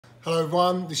Hello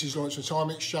everyone, this is Lawrence from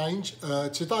Time Exchange.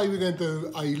 Today we're going to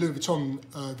do a Louis Vuitton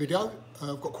video.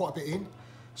 I've got quite a bit in,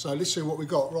 so let's see what we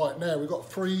got. Right now we've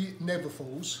got 3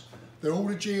 Neverfulls. They're all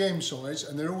the GM size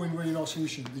and they're all in really nice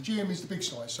condition. The GM is the big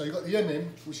size, so you've got the MM,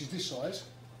 which is this size,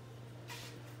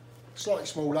 slightly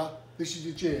smaller. This is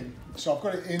the GM. So I've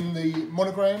got it in the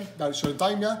monogram, so the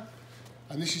Damier,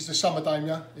 and this is the summer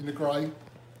Damier in the grey.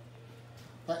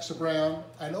 That's the brown,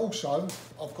 and also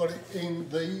I've got it in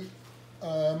the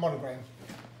monogram.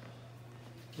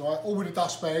 Right, all with the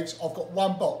dust bags. I've got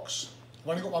one box. I've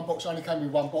only got one box, I only came with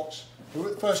one box.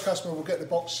 The first customer will get the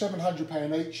box,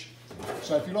 £700 each.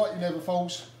 So if you like your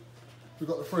Neverfulls, we've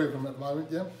got the 3 of them at the moment,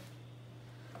 yeah?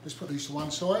 Let's put these to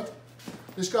one side.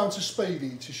 Let's go into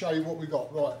Speedy to show you what we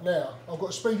got. Right, now, I've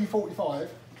got a Speedy 45.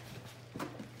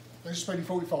 There's a Speedy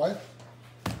 45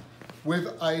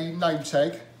 with a name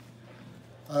tag.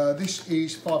 This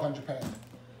is £500.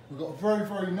 We've got a very,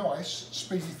 very nice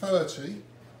Speedy 30, and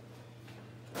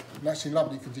that's in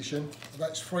lovely condition.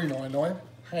 That's $3.99.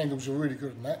 Handles are really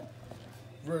good on that.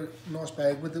 Very nice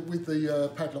bag with the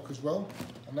padlock as well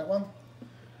on that one.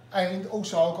 And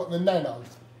also I've got the Nano.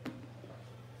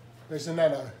 There's the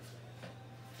Nano.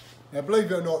 Now believe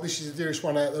it or not, this is the dearest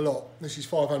one out of the lot. This is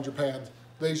 £500.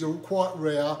 These are quite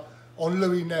rare. On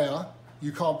Louis now,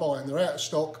 you can't buy them. They're out of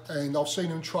stock, and I've seen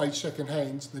them trade second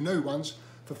hand, the new ones,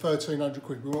 for 1,300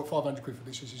 quid. We want 500 quid for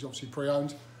this. This is obviously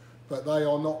pre-owned, but they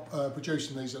are not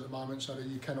producing these at the moment, so that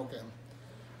you cannot get them.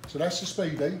 So that's the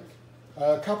Speedy.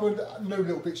 A couple of new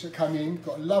little bits that come in.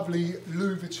 Got a lovely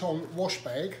Louis Vuitton wash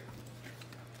bag,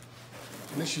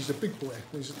 and this is the big boy.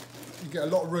 You get a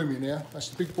lot of room in here. That's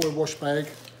the big boy wash bag.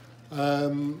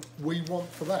 We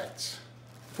want for that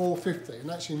 $4.50, and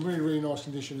that's in really, really nice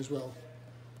condition as well.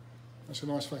 That's a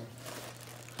nice thing.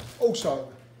 Also,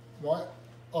 right,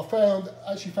 I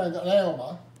actually found an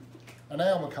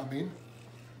Alma come in,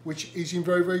 which is in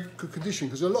very, very good condition,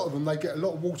 because a lot of them, they get a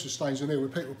lot of water stains on there where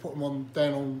people put them on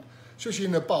down on, especially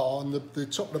in the bar, and the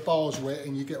top of the bar's wet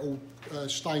and you get all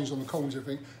stains on the corners and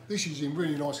everything. This is in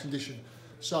really nice condition.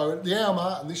 So the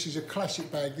Alma, and this is a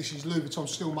classic bag. This is Louis Vuitton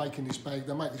still making this bag.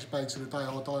 They make this bag to the day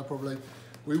I die probably.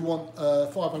 We want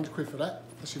 500 quid for that.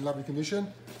 That's in lovely condition.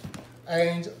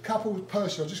 And a couple of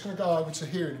purses. I'm just going to go over to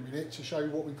here in a minute to show you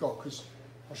what we've got, because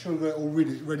I should have got it all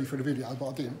ready for the video, but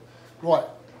I didn't. Right,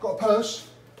 got a purse.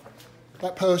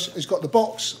 That purse has got the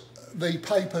box, the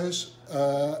papers,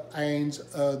 and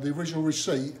the original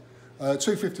receipt.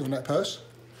 $2.50 on that purse.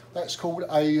 That's called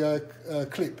a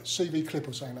clip, CV clip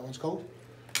or something that one's called.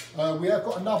 We have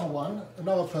got another one,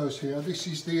 another purse here. This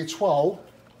is the Étoile,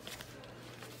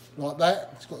 like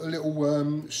that. It's got a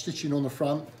little stitching on the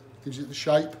front, gives it the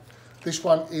shape. This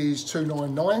one is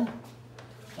 $2.99.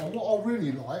 And what I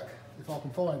really like, if I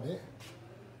can find it,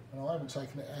 and I haven't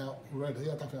taken it out already,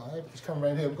 I don't think I have, it's come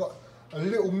around here. We've got a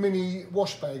little mini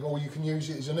wash bag, or you can use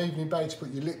it as an evening bag to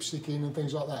put your lipstick in and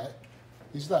things like that.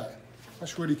 Is that?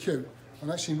 That's really cute.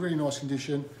 And that's in really nice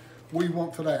condition. We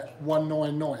want for that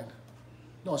 $1.99.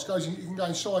 Nice, you can go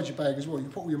inside your bag as well. You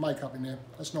can put all your makeup in there.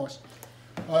 That's nice.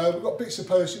 We've got bits of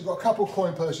purses. We've got a couple of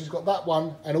coin purses. We've got that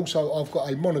one, and also I've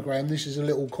got a monogram. This is a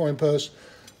little coin purse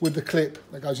with the clip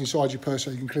that goes inside your purse,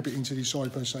 so you can clip it into the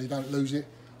side purse so you don't lose it.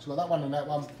 So we've got that one and that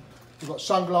one. We've got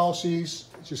sunglasses.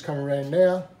 It's just coming around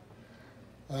now.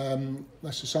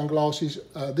 That's the sunglasses.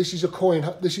 This is a coin.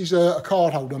 This is a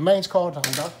card holder, a man's card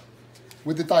holder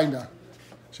with the Damier.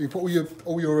 So you put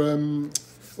all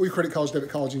your credit cards, debit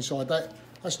cards inside that.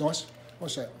 That's nice.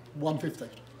 What's that? $1.50.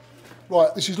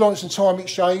 Right, this is Lawrence and Time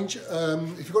Exchange.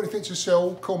 If you've got anything to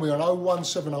sell, call me on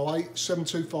 01708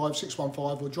 725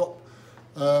 615,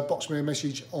 or box me a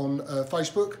message on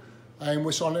Facebook, and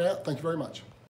we're signing out. Thank you very much.